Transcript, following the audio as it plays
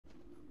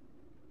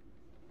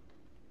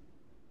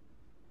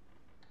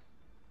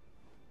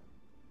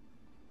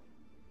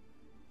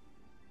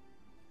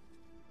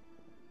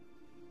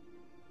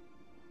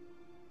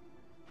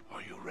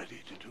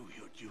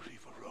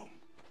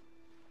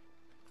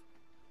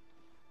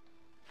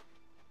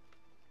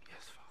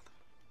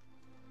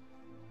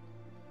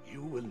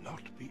will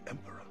not be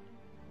emperor.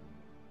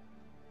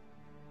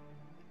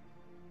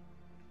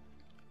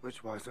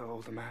 Which wiser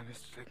older man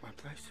is to take my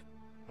place?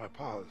 My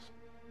powers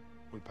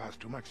will pass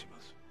to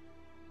Maximus,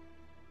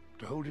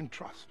 to hold in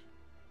trust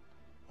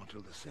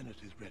until the Senate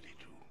is ready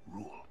to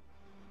rule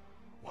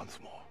once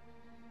more.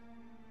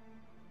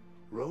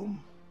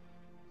 Rome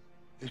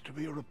is to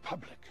be a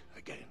republic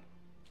again.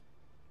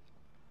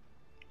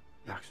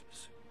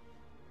 Maximus.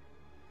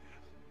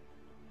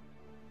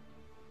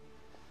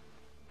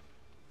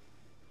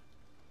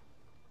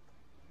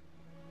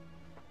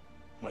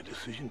 My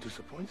decision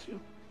disappoints you?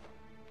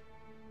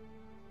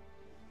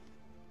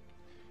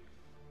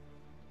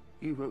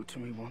 You wrote to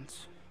me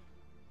once,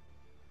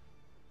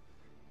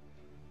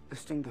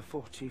 listing the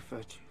 4 chief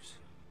virtues: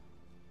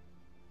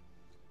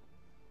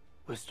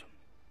 wisdom,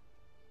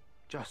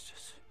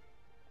 justice,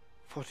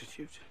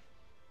 fortitude,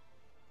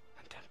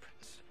 and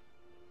temperance.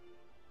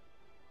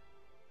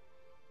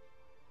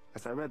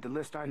 As I read the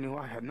list, I knew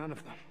I had none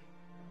of them.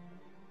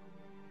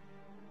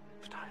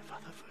 But I have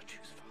other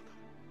virtues, Father.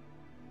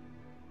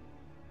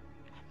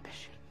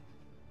 Ambition.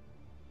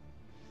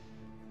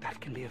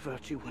 That can be a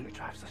virtue when it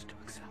drives us to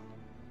excel.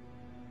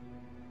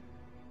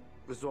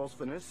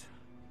 Resourcefulness,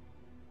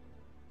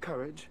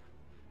 courage,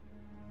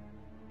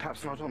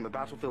 perhaps not on the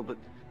battlefield, but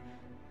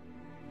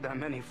there are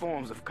many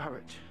forms of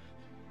courage.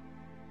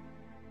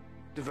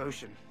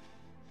 Devotion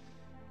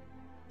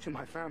to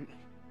my family,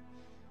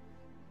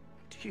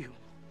 to you.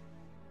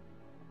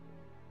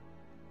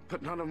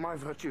 But none of my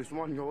virtues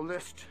won your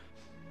list.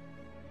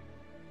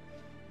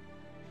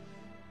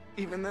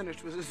 Even then,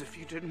 it was as if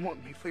you didn't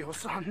want me for your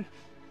son.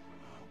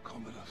 Oh,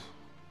 Commodus,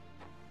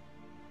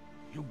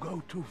 you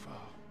go too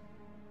far.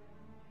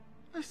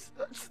 I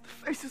searched the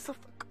faces of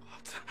the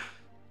gods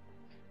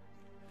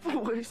for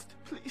ways to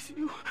please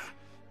you,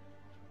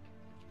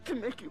 to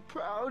make you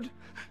proud.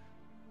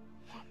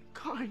 One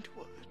kind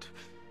word,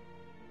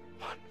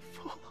 one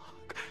full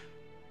hug,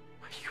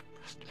 where you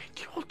pressed me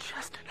to your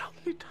chest and held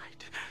me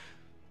tight,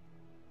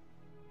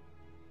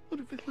 would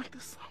have been like the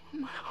sum of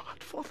my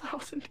heart for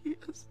 1,000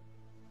 years.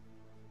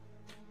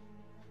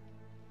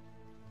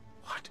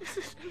 What is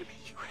it in me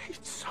you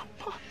hate so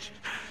much?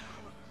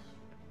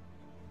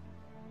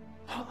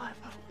 All I've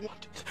ever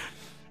wanted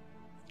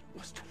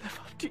was to live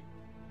up to you.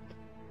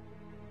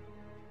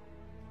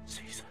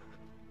 Caesar.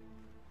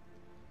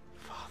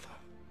 Father.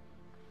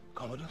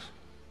 Commodus?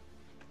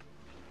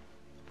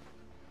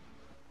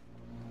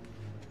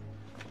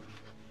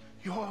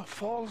 You are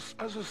false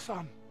as a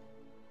son.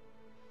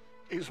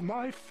 Is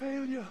my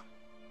failure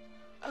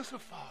as a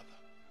father.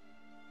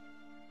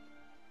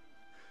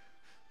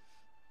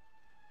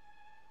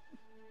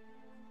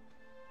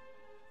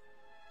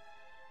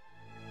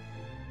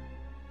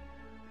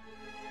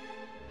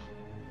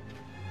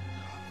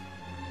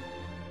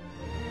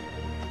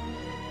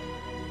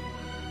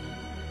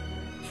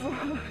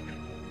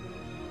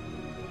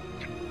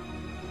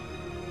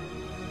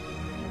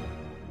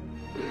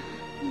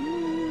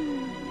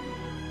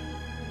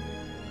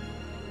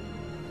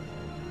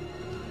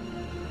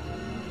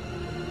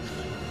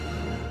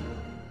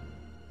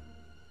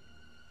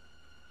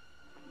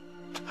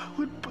 I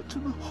would put to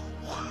the whole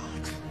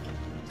world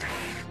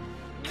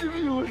if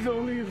you would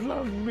only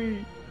love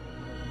me.